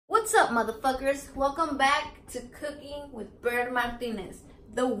What's up, motherfuckers? Welcome back to Cooking with Bird Martinez.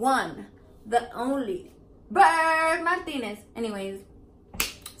 The one, the only, Bird Martinez. Anyways,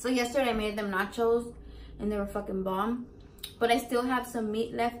 so yesterday I made them nachos and they were fucking bomb. But I still have some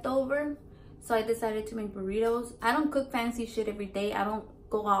meat left over, so I decided to make burritos. I don't cook fancy shit every day. I don't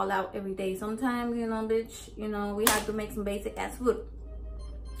go all out every day. Sometimes, you know, bitch, you know, we have to make some basic ass food.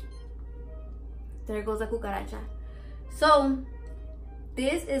 There goes a cucaracha. So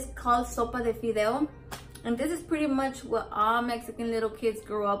this is called sopa de fideo, and this is pretty much what all Mexican little kids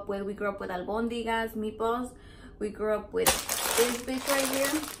grew up with. We grew up with albondigas, meatballs. We grew up with this bitch right here.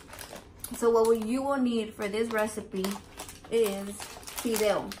 So what you will need for this recipe is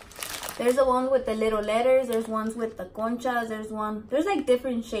fideo. There's the ones with the little letters, there's ones with the conchas, there's like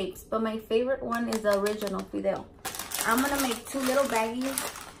different shapes, but my favorite one is the original fideo. I'm gonna make 2 little baggies.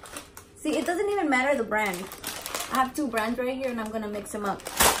 See, it doesn't even matter the brand. I have 2 brands right here and I'm gonna mix them up.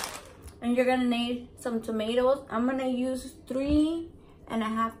 And you're gonna need some tomatoes. I'm gonna use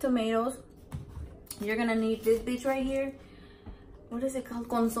 3.5 tomatoes. You're gonna need this bitch right here. What is it called?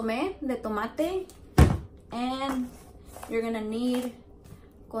 Consommé de tomate. And you're gonna need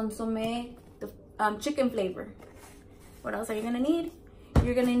consommé, the chicken flavor. What else are you gonna need?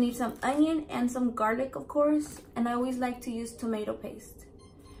 You're gonna need some onion and some garlic, of course. And I always like to use tomato paste.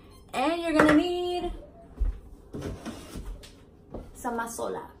 And you're gonna need some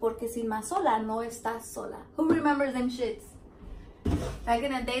mazola, porque sin mazola no estás sola. Who remembers them shits? Back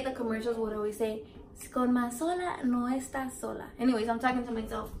in the day, the commercials would always say, con mazola no estás sola. Anyways, I'm talking to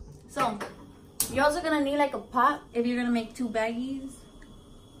myself. So, you're also gonna need like a pot if you're gonna make 2 baggies.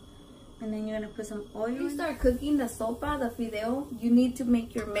 And then you're gonna put some oil. When you start cooking the sopa, the fideo, you need to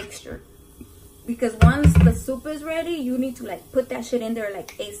make your mixture. Because once the soup is ready, you need to like put that shit in there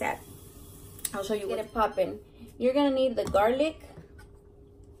like ASAP. I'll show you. Get it popping. You're gonna need the garlic,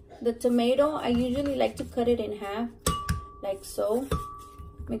 the tomato. I usually like to cut it in half, like so.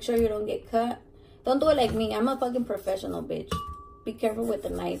 Make sure you don't get cut. Don't do it like me. I'm a fucking professional, bitch. Be careful with the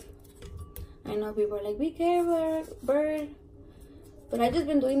knife. I know people are like, be careful, Bird. But I've just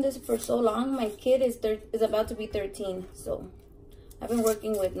been doing this for so long. My kid is about to be 13, so I've been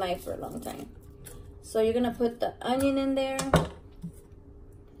working with knife for a long time. So you're gonna put the onion in there,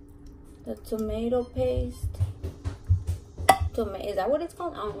 the tomato paste. Is that what it's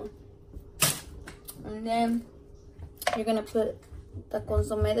called? I don't know. And then you're gonna put the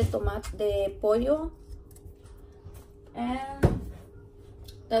consommé de pollo and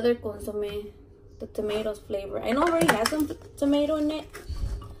the other consommé, the tomatoes flavor. I know it already has some tomato in it,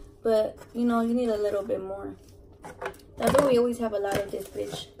 but you know, you need a little bit more. That's why we always have a lot of this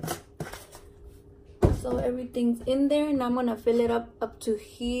bitch. So everything's in there, and I'm gonna fill it up to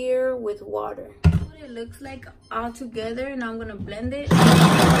here with water. It looks like all together, and I'm gonna blend it. Put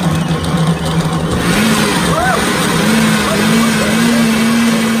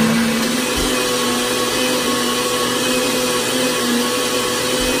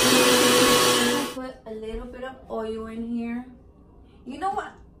a little bit of oil in here. You know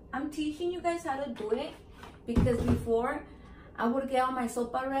what? I'm teaching you guys how to do it because before I would get all my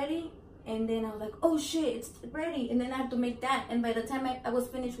sopa ready. And then I was like, oh shit, it's ready. And then I have to make that. And by the time I was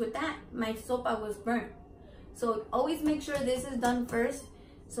finished with that, my sopa was burnt. So always make sure this is done first.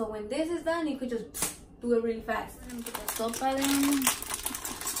 So when this is done, you could just do it really fast. I'm gonna put the sopa in,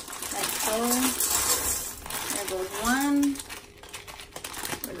 like so. There goes one.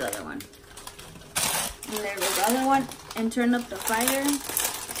 Where's the other one? And there goes the other one. And turn up the fire.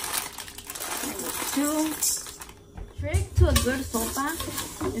 There goes 2. Trick to a good sopa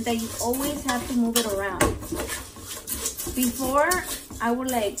is that you always have to move it around. Before, I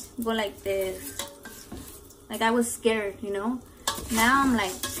would like go like this. Like I was scared, you know? Now I'm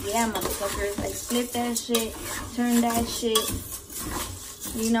like, yeah, motherfuckers, like flip that shit, turn that shit,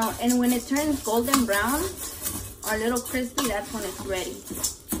 you know? And when it turns golden brown or a little crispy, that's when it's ready.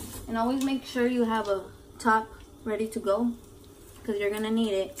 And always make sure you have a top ready to go because you're gonna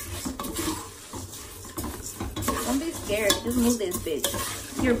need it. Don't be scared, just move this bitch.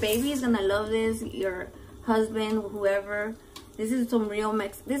 Your baby is gonna love this, your husband, whoever. This is some real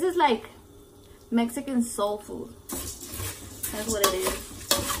this is like Mexican soul food. That's what it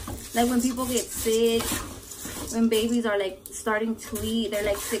is. Like when people get sick, when babies are like starting to eat, they're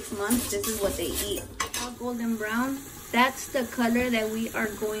like 6 months, this is what they eat. All golden brown, that's the color that we are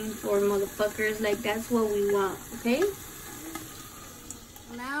going for, motherfuckers. Like that's what we want, okay?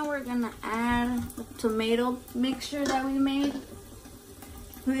 Now we're gonna add the tomato mixture that we made.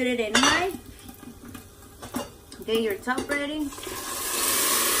 Put it in high. Get your top ready.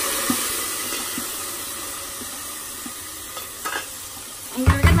 And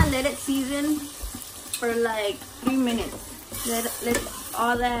you're gonna let it season for like 3 minutes. Let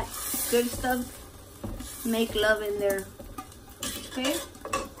all that good stuff make love in there. Okay?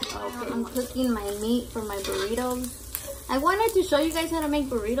 I'm cooking my meat for my burritos. I wanted to show you guys how to make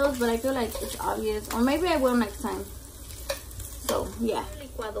burritos, but I feel like it's obvious. Or maybe I will next time. So, yeah.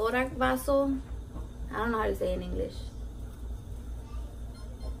 Licuadora vaso. I don't know how to say it in English.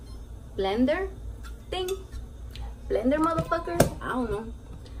 Blender thing. Blender, motherfucker. I don't know.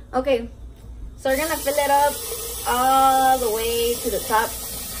 Okay. So we're gonna fill it up all the way to the top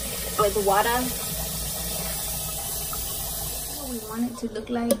with water. What we want it to look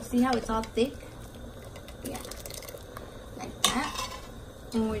like. See how it's all thick? Yeah. Like that.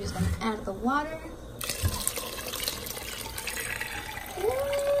 And we're just gonna add the water.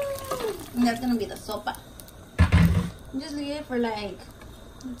 And that's gonna be the sopa. Just leave it for like,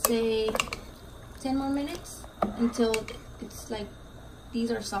 let's say 10 more minutes until it's like these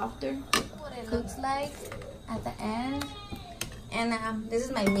are softer. What it looks like at the end. And this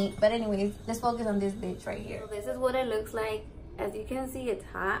is my meat, but anyways, let's focus on this bitch right here. So this is what it looks like. As you can see, it's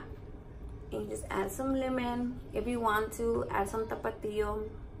hot. And you just add some lemon if you want to. Add some tapatio.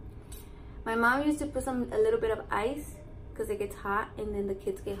 My mom used to put a little bit of ice because it gets hot and then the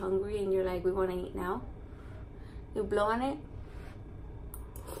kids get hungry and you're like, we want to eat now. You blow on it.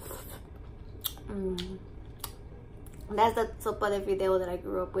 That's the sopa de fideo that I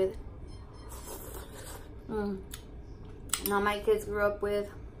grew up with. Now my kids grew up with.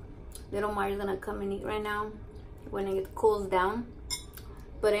 Little Mario's gonna come and eat right now when it cools down.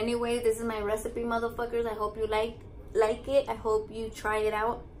 But anyway, this is my recipe, motherfuckers. I hope you like it. I hope you try it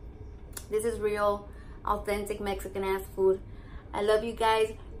out. This is real, authentic Mexican ass food. I love you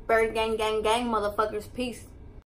guys. Bird gang, gang, gang, motherfuckers. Peace.